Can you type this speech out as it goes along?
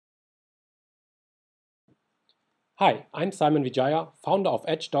Hi, I'm Simon Widjaja, founder of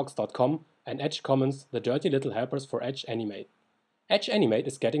EdgeDocs.com and Edge Commons, the dirty little helpers for Edge Animate. Edge Animate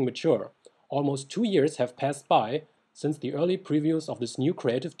is getting mature. Almost 2 years have passed by since the early previews of this new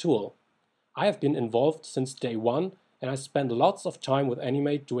creative tool. I have been involved since day one, and I spent lots of time with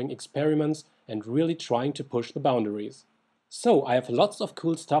Animate doing experiments and really trying to push the boundaries. So I have lots of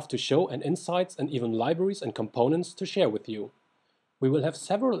cool stuff to show and insights and even libraries and components to share with you. We will have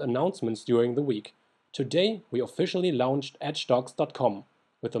several announcements during the week. Today, we officially launched EdgeDocs.com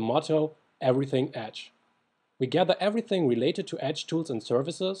with the motto, Everything Edge. We gather everything related to Edge tools and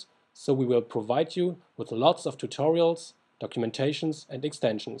services, so we will provide you with lots of tutorials, documentations, and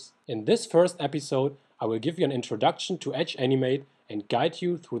extensions. In this first episode, I will give you an introduction to Edge Animate and guide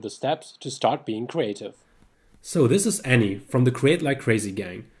you through the steps to start being creative. So this is Annie from the Create Like Crazy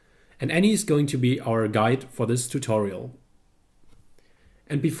gang, and Annie is going to be our guide for this tutorial.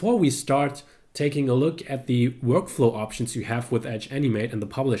 And before we start taking a look at the workflow options you have with Edge Animate and the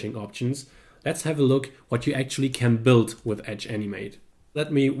publishing options, let's have a look what you actually can build with Edge Animate.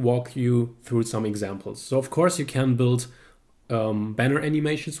 Let me walk you through some examples. So of course you can build banner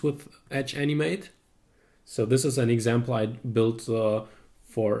animations with Edge Animate. So this is an example I built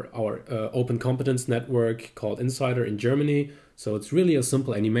for our open competence network called Insider in Germany. So it's really a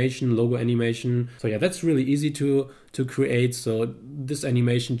simple animation, logo animation. So yeah, that's really easy to create. So this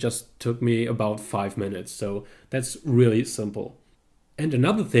animation just took me about 5 minutes. So that's really simple. And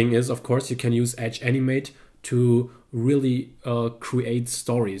another thing is, of course, you can use Edge Animate to really create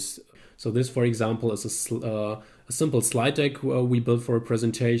stories. So this, for example, is a simple slide deck we built for a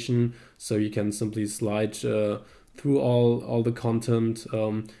presentation. So you can simply slide through all the content.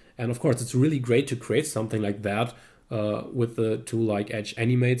 And of course, it's really great to create something like that with a tool like Edge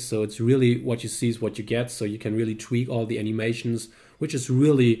Animate. So it's really what you see is what you get. So you can really tweak all the animations, which is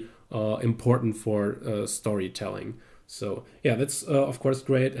really important for storytelling. So yeah, that's of course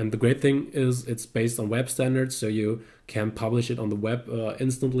great. And the great thing is it's based on web standards, so you can publish it on the web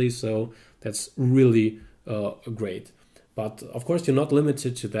instantly. So that's really great. But of course, you're not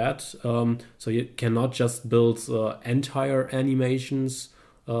limited to that. So you cannot just build entire animations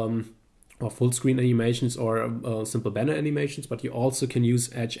or full screen animations or simple banner animations, but you also can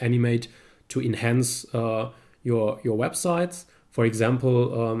use Edge Animate to enhance your websites. For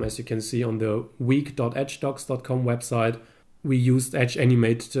example, as you can see on the week.edgedocs.com website, we used Edge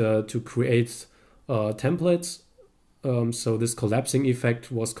Animate to create templates. So this collapsing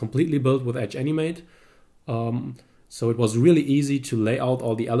effect was completely built with Edge Animate. So it was really easy to lay out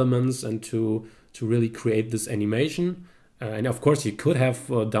all the elements and to really create this animation. And of course, you could have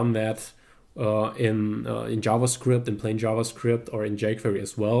done that in JavaScript, in plain JavaScript, or in jQuery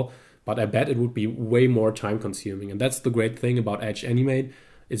as well. But I bet it would be way more time consuming. And that's the great thing about Edge Animate.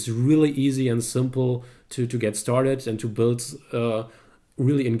 It's really easy and simple to get started and to build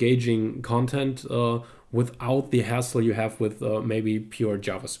really engaging content without the hassle you have with maybe pure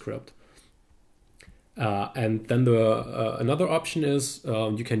JavaScript. And then another option is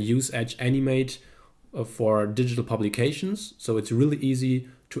you can use Edge Animate for digital publications. So it's really easy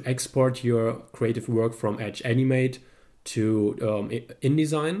to export your creative work from Edge Animate to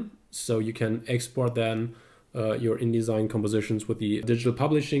InDesign. So you can export then your InDesign compositions with the digital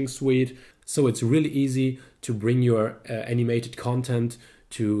publishing suite. So it's really easy to bring your animated content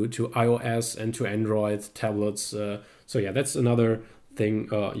to iOS and to Android tablets. So yeah, that's another thing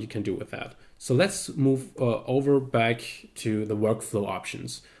you can do with that. So let's move over back to the workflow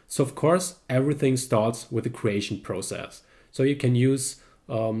options. So of course, everything starts with the creation process. So you can use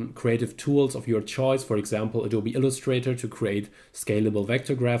creative tools of your choice, for example, Adobe Illustrator to create scalable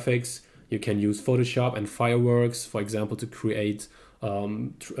vector graphics. You can use Photoshop and Fireworks, for example, to create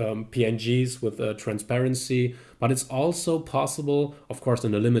PNGs with transparency. But it's also possible, of course,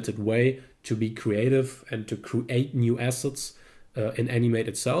 in a limited way, to be creative and to create new assets in Animate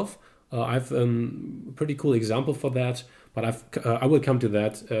itself. I have a pretty cool example for that, but I will come to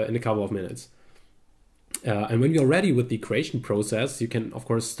that in a couple of minutes. And when you're ready with the creation process, you can, of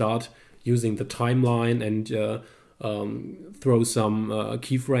course, start using the timeline and throw some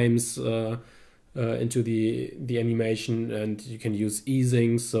keyframes into the animation, and you can use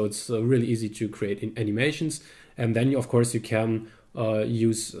easing. So it's really easy to create animations. And then, of course, you can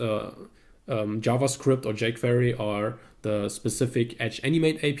use JavaScript or jQuery or the specific Edge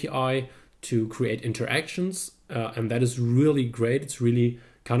Animate API to create interactions. And that is really great. It's really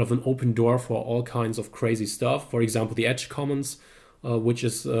kind of an open door for all kinds of crazy stuff. For example, the Edge Commons, which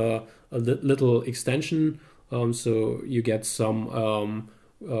is a little extension. So you get some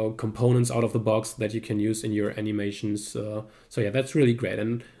components out of the box that you can use in your animations. So yeah, that's really great.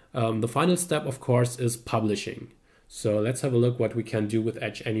 And the final step, of course, is publishing. So let's have a look what we can do with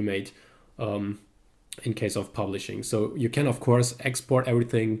Edge Animate in case of publishing. So you can, of course, export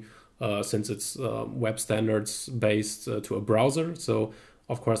everything since it's web standards based to a browser. So,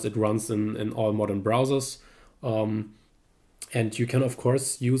 of course, it runs in all modern browsers. And you can, of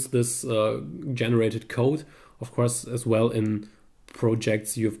course, use this generated code, of course, as well in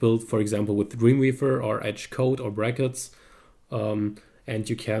projects you've built, for example, with Dreamweaver or Edge Code or brackets. And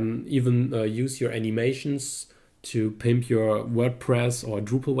you can even use your animations to pimp your WordPress or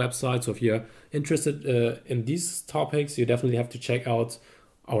Drupal website. So if you're interested in these topics, you definitely have to check out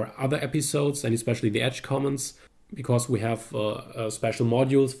our other episodes, and especially the Edge Commons, because we have special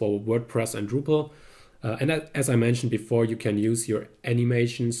modules for WordPress and Drupal. And as I mentioned before, you can use your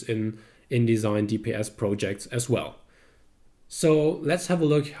animations in InDesign DPS projects as well. So let's have a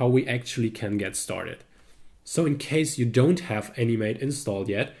look how we actually can get started. So in case you don't have Animate installed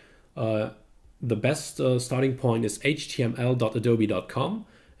yet, the best starting point is html.adobe.com,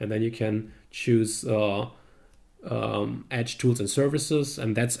 and then you can choose Edge Tools and Services,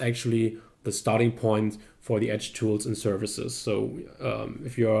 and that's actually the starting point for the Edge Tools and Services. So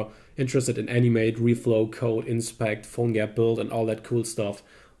if you're interested in Animate, Reflow, Code, Inspect, PhoneGap Build, and all that cool stuff,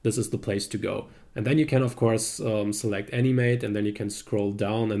 this is the place to go. And then you can, of course, select Animate, and then you can scroll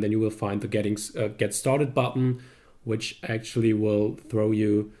down, and then you will find the Get Started button, which actually will throw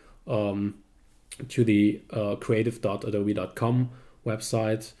you to the creative.adobe.com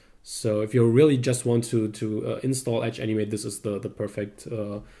website. So if you really just want to install Edge Animate, this is the perfect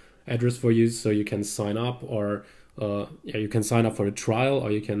address for you. So you can sign up, or you can sign up for a trial, or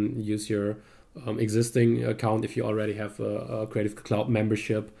you can use your existing account if you already have a Creative Cloud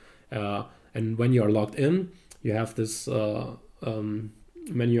membership. And when you are logged in, you have this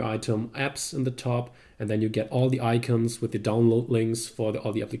menu item apps in the top, and then you get all the icons with the download links for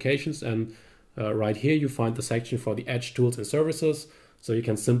all the applications. And right here you find the section for the Edge Tools and Services. So you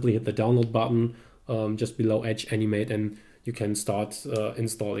can simply hit the download button just below Edge Animate, and you can start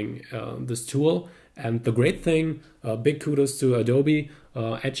installing this tool. And the great thing, big kudos to Adobe,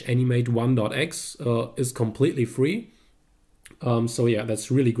 Edge Animate 1.x is completely free. So yeah, that's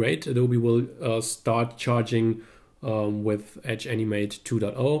really great. Adobe will start charging with Edge Animate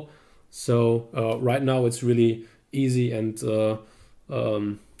 2.0. So right now it's really easy and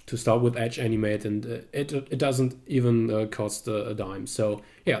to start with Edge Animate, and it doesn't even cost a dime. So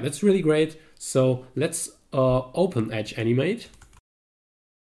yeah, that's really great. So let's open Edge Animate.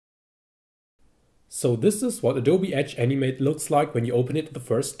 So this is what Adobe Edge Animate looks like when you open it the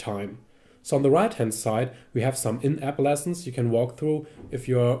first time. So on the right hand side, we have some in-app lessons you can walk through if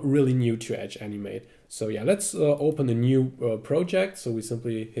you're really new to Edge Animate. So yeah, let's open a new project. So we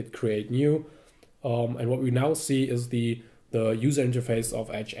simply hit create new. And what we now see is the user interface of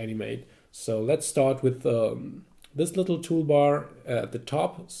Edge Animate. So let's start with this little toolbar at the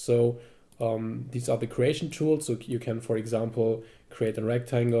top. So these are the creation tools. So you can, for example, create a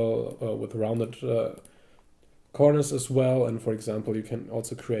rectangle with rounded corners as well. And for example, you can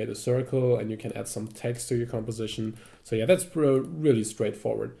also create a circle, and you can add some text to your composition. So yeah, that's really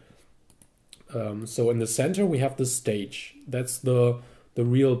straightforward. So in the center, we have the stage. That's the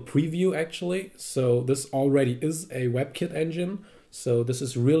real preview actually. So this already is a WebKit engine. So this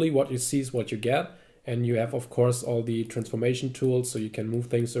is really what you see is what you get. And you have, of course, all the transformation tools, so you can move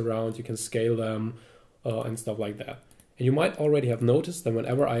things around, you can scale them and stuff like that. And you might already have noticed that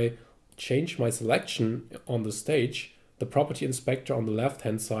whenever I change my selection on the stage, the property inspector on the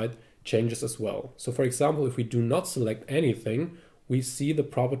left-hand side changes as well. So for example, if we do not select anything, we see the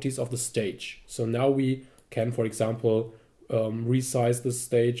properties of the stage. So now we can, for example, resize this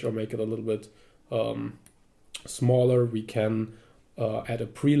stage or make it a little bit smaller. We can add a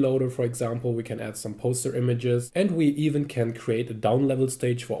preloader, for example. We can add some poster images, and we even can create a down-level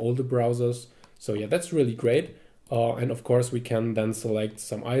stage for older browsers. So yeah, that's really great. And of course, we can then select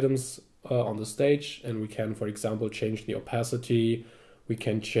some items on the stage, and we can, for example, change the opacity. We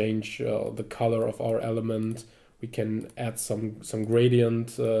can change the color of our element. We can add some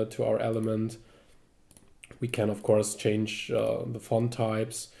gradient to our element. We can, of course, change the font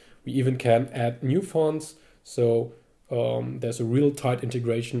types. We even can add new fonts. So there's a real tight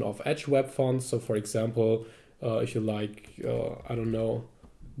integration of Edge web fonts. So for example, if you like, I don't know,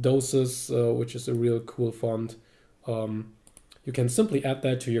 Doses, which is a real cool font, you can simply add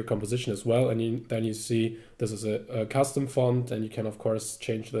that to your composition as well. And then you see this is a custom font, and you can, of course,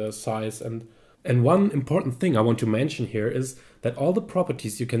 change the size. And one important thing I want to mention here is that all the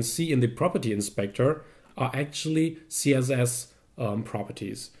properties you can see in the property inspector are actually CSS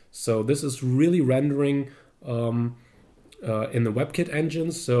properties. So this is really rendering in the WebKit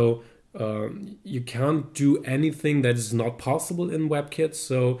engine. So You can't do anything that is not possible in WebKit.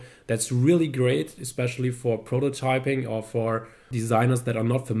 So that's really great, especially for prototyping or for designers that are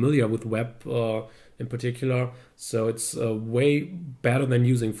not familiar with web in particular. So it's way better than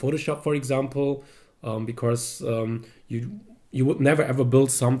using Photoshop, for example, because you would never ever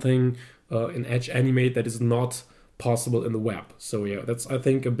build something in Edge Animate that is not possible in the web. So yeah, that's, I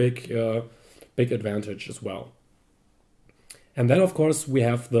think, a big advantage as well. And then of course we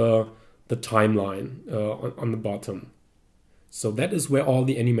have the timeline on the bottom. So that is where all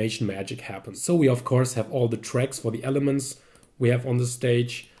the animation magic happens. So we of course have all the tracks for the elements we have on the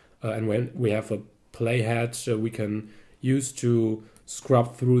stage, and when we have a playhead we can use to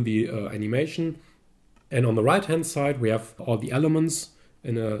scrub through the animation. And on the right hand side we have all the elements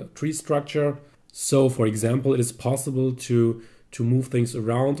in a tree structure. So for example, it is possible to move things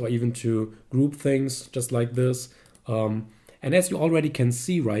around or even to group things just like this. And as you already can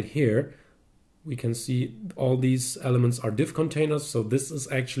see right here, we can see all these elements are div containers. So this is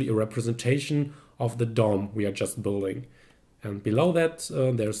actually a representation of the DOM we are just building. And below that,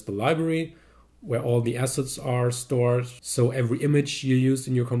 there's the library where all the assets are stored. So every image you use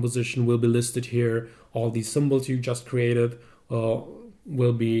in your composition will be listed here. All these symbols you just created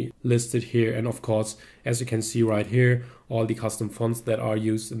will be listed here. And of course, as you can see right here, all the custom fonts that are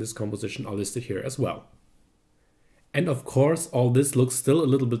used in this composition are listed here as well. And of course, all this looks still a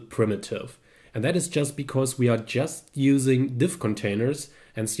little bit primitive. And that is just because we are just using div containers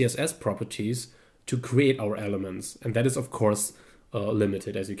and CSS properties to create our elements. And that is, of course,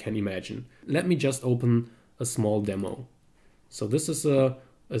 limited, as you can imagine. Let me just open a small demo. So this is a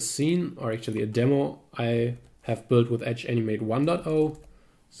scene, or actually a demo I have built with Edge Animate 1.0.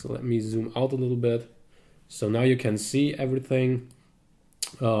 So let me zoom out a little bit. So now you can see everything.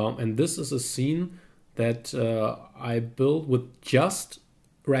 And this is a scene that I built with just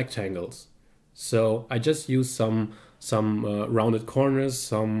rectangles. So I just used some rounded corners,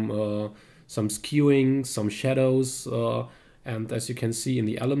 some skewing, some shadows, and as you can see in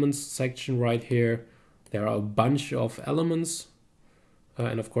the elements section right here, there are a bunch of elements,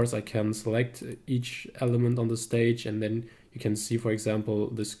 and of course I can select each element on the stage, and then you can see, for example,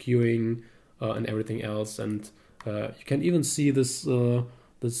 the skewing and everything else, and you can even see this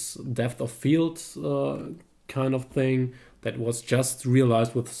this depth of field kind of thing that was just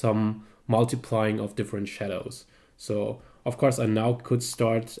realized with some multiplying of different shadows. So of course I now could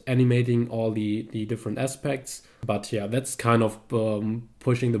start animating all the different aspects, but yeah, that's kind of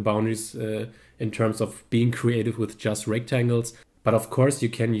pushing the boundaries in terms of being creative with just rectangles. But of course you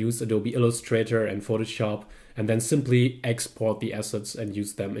can use Adobe Illustrator and Photoshop and then simply export the assets and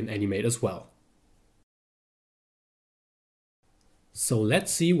use them in Animate as well. So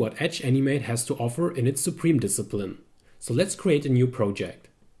let's see what Edge Animate has to offer in its supreme discipline. So let's create a new project.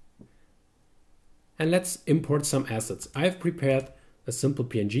 And let's import some assets. I've prepared a simple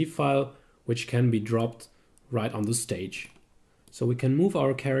PNG file which can be dropped right on the stage. So we can move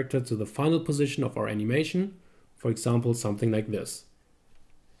our character to the final position of our animation, for example, something like this.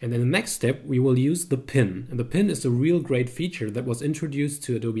 And in the next step, we will use the pin. And the pin is a real great feature that was introduced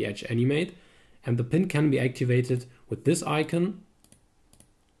to Adobe Edge Animate. And the pin can be activated with this icon,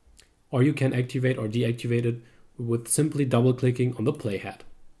 or you can activate or deactivate it with simply double-clicking on the playhead.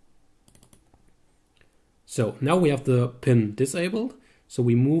 So now we have the pin disabled. So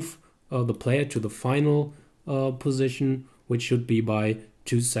we move the player to the final position, which should be by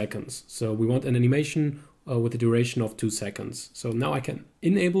 2 seconds. So we want an animation with a duration of 2 seconds. So now I can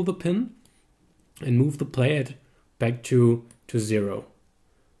enable the pin and move the playhead back to 0.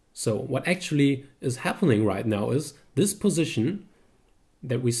 So what actually is happening right now is this position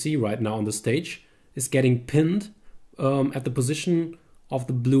that we see right now on the stage is getting pinned at the position of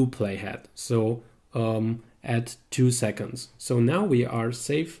the blue playhead. So at 2 seconds. So now we are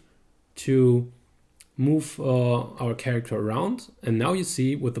safe to move our character around. And now you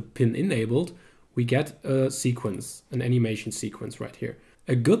see with the pin enabled, we get a sequence, an animation sequence right here.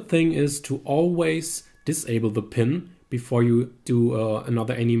 A good thing is to always disable the pin before you do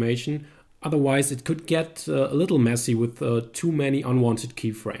another animation. Otherwise, it could get a little messy with too many unwanted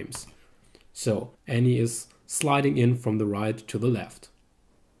keyframes. So Annie is sliding in from the right to the left.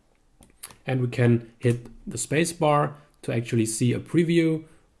 And we can hit the space bar to actually see a preview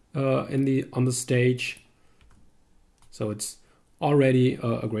on the stage. So it's already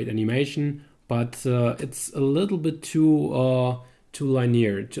a great animation, but it's a little bit too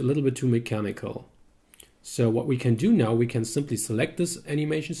linear, a little bit too mechanical. So what we can do now, we can simply select this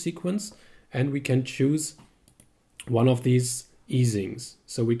animation sequence and we can choose one of these easings.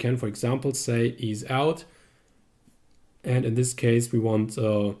 So we can, for example, say ease out. And in this case, we want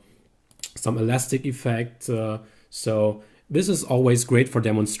some elastic effect. So this is always great for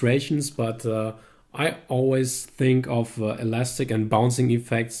demonstrations, but I always think of elastic and bouncing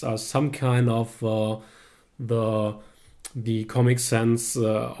effects as some kind of the comic sense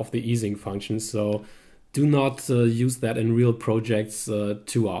of the easing function. So do not use that in real projects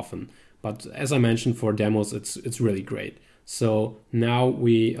too often. But as I mentioned, for demos, it's really great. So now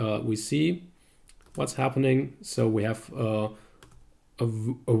we see what's happening. So we have a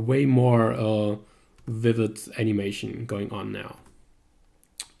way more vivid animation going on now.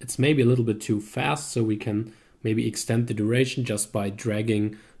 It's maybe a little bit too fast, so we can maybe extend the duration just by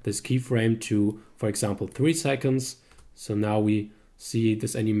dragging this keyframe to, for example, 3 seconds. So now we see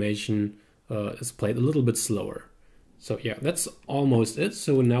this animation is played a little bit slower. So yeah, that's almost it.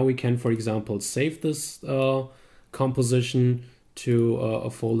 So now we can, for example, save this composition to a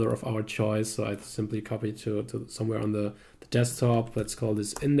folder of our choice. So I simply copy it to somewhere on the desktop. Let's call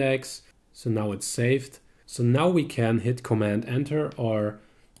this index. So now it's saved. So now we can hit Command Enter or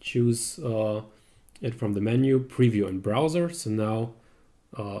choose it from the menu, Preview in Browser. So now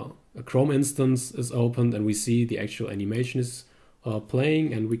a Chrome instance is opened and we see the actual animation is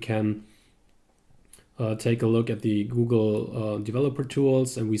playing, and we can take a look at the Google developer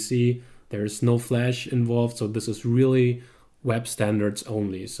tools, and we see there's no Flash involved. So this is really web standards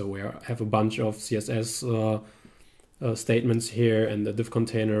only. So we have a bunch of CSS statements here and the div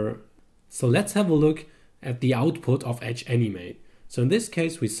container. So let's have a look at the output of Edge Animate. So in this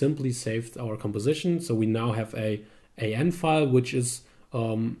case, we simply saved our composition. So we now have a AN file, which is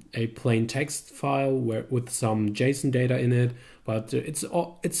a plain text file with some JSON data in it, but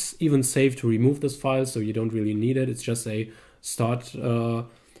it's even safe to remove this file, so you don't really need it. It's just a start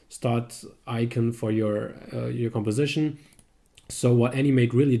icon for your composition. So what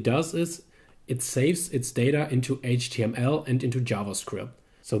Animate really does is it saves its data into HTML and into JavaScript.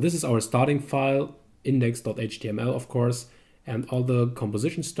 So this is our starting file, index.html, of course, and all the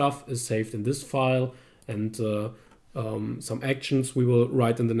composition stuff is saved in this file, and some actions we will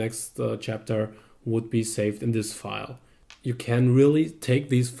write in the next chapter would be saved in this file. You can really take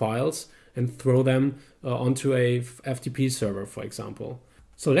these files and throw them onto a FTP server, for example.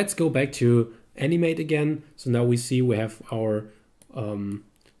 So let's go back to Animate again. So now we see we have our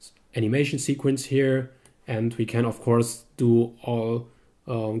animation sequence here, and we can of course do all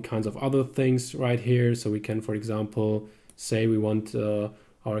kinds of other things right here. So we can, for example, say we want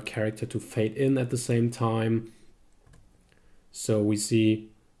our character to fade in at the same time. So we see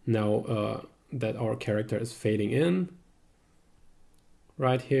now that our character is fading in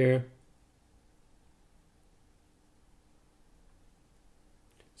right here.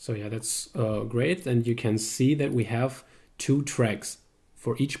 So yeah, that's great. And you can see that we have 2 tracks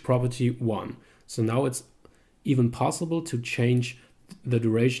for each property 1. So now it's even possible to change the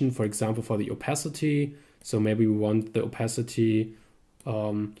duration, for example, for the opacity. So maybe we want the opacity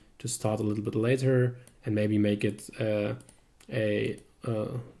to start a little bit later and maybe make it a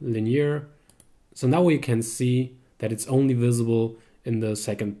linear. So now we can see that it's only visible in the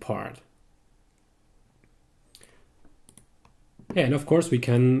second part. Yeah, and of course we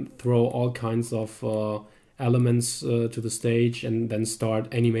can throw all kinds of elements to the stage and then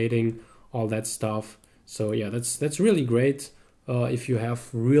start animating all that stuff. So yeah, that's really great if you have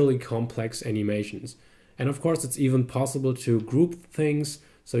really complex animations. And of course it's even possible to group things.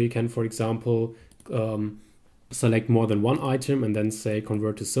 So you can, for example, select more than one item and then say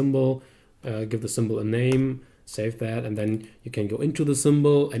convert to symbol, give the symbol a name, save that, and then you can go into the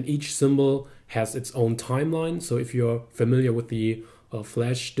symbol, and each symbol has its own timeline. So if you're familiar with the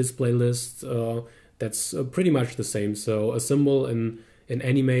Flash display list, that's pretty much the same. So a symbol in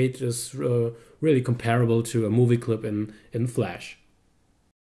Animate is really comparable to a movie clip in Flash.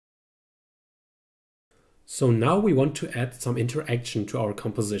 So now we want to add some interaction to our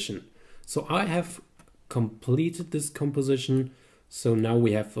composition. So I have completed this composition. So now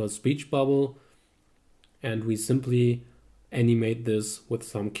we have a speech bubble, and we simply animate this with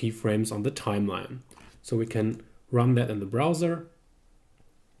some keyframes on the timeline. So we can run that in the browser,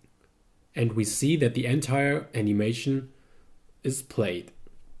 and we see that the entire animation is played.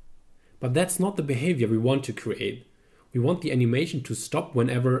 But that's not the behavior we want to create. We want the animation to stop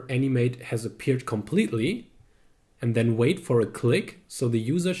whenever Animate has appeared completely, and then wait for a click. So the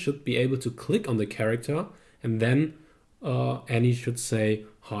user should be able to click on the character, and then Annie should say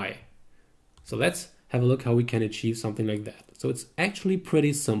hi. So let's have a look how we can achieve something like that. So it's actually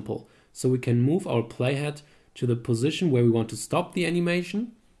pretty simple. So we can move our playhead to the position where we want to stop the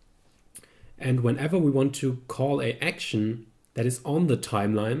animation. And whenever we want to call an action that is on the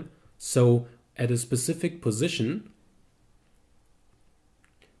timeline, so at a specific position,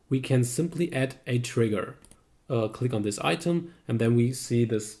 we can simply add a trigger. Click on this item, and then we see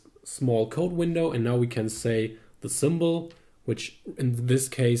this small code window, and now we can say the symbol, which in this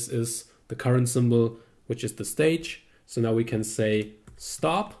case is the current symbol, which is the stage. So now we can say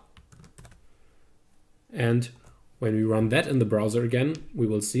stop, and when we run that in the browser again, we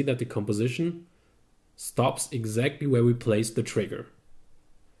will see that the composition stops exactly where we placed the trigger.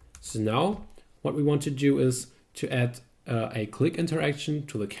 So now what we want to do is to add a click interaction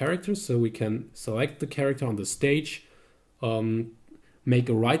to the character. So we can select the character on the stage, make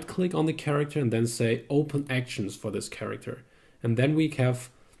a right click on the character, and then say open actions for this character. And then we have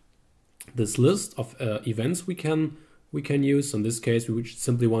this list of events we can use. In this case, we would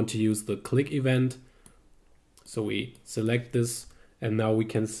simply want to use the click event. So we select this, and now we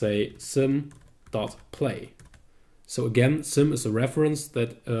can say sim.play. So again, sim is a reference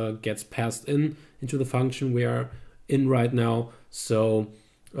that gets passed into the function we are in right now. So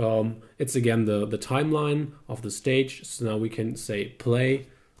it's again the timeline of the stage. So now we can say play,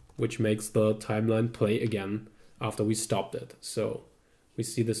 which makes the timeline play again after we stopped it. So we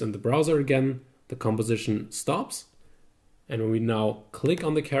see this in the browser again, the composition stops. And when we now click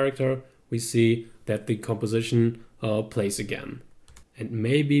on the character, we see that the composition plays again. And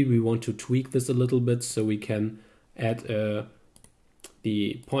maybe we want to tweak this a little bit so we can add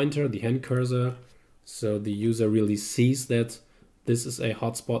the pointer, the hand cursor, so the user really sees that this is a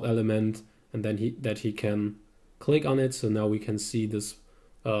hotspot element, and then he can click on it. So now we can see this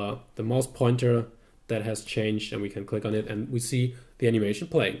the mouse pointer that has changed, and we can click on it and we see the animation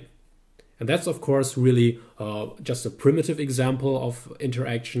playing. And that's of course really just a primitive example of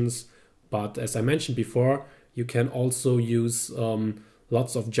interactions, but as I mentioned before, you can also use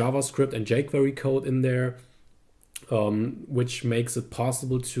lots of JavaScript and jQuery code in there, which makes it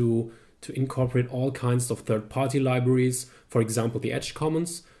possible to incorporate all kinds of third-party libraries, for example, the Edge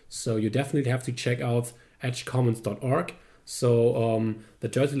Commons. So you definitely have to check out edgecommons.org. So the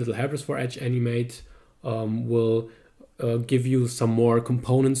dirty little helpers for Edge Animate will give you some more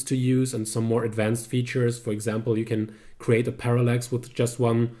components to use and some more advanced features. For example, you can create a parallax with just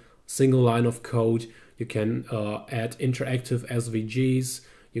one single line of code. You can add interactive SVGs.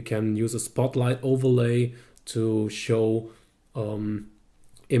 You can use a spotlight overlay to show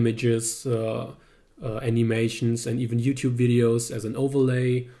images, animations, and even YouTube videos as an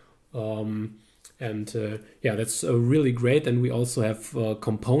overlay. Yeah, that's really great. And we also have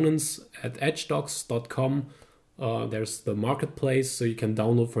components at edgedocs.com. There's the marketplace, so you can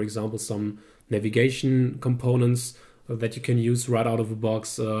download, for example, some navigation components that you can use right out of the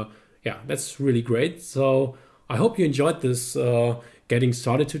box. Yeah, that's really great. So I hope you enjoyed this getting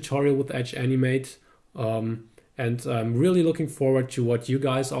started tutorial with Edge Animate. And I'm really looking forward to what you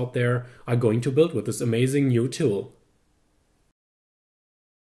guys out there are going to build with this amazing new tool.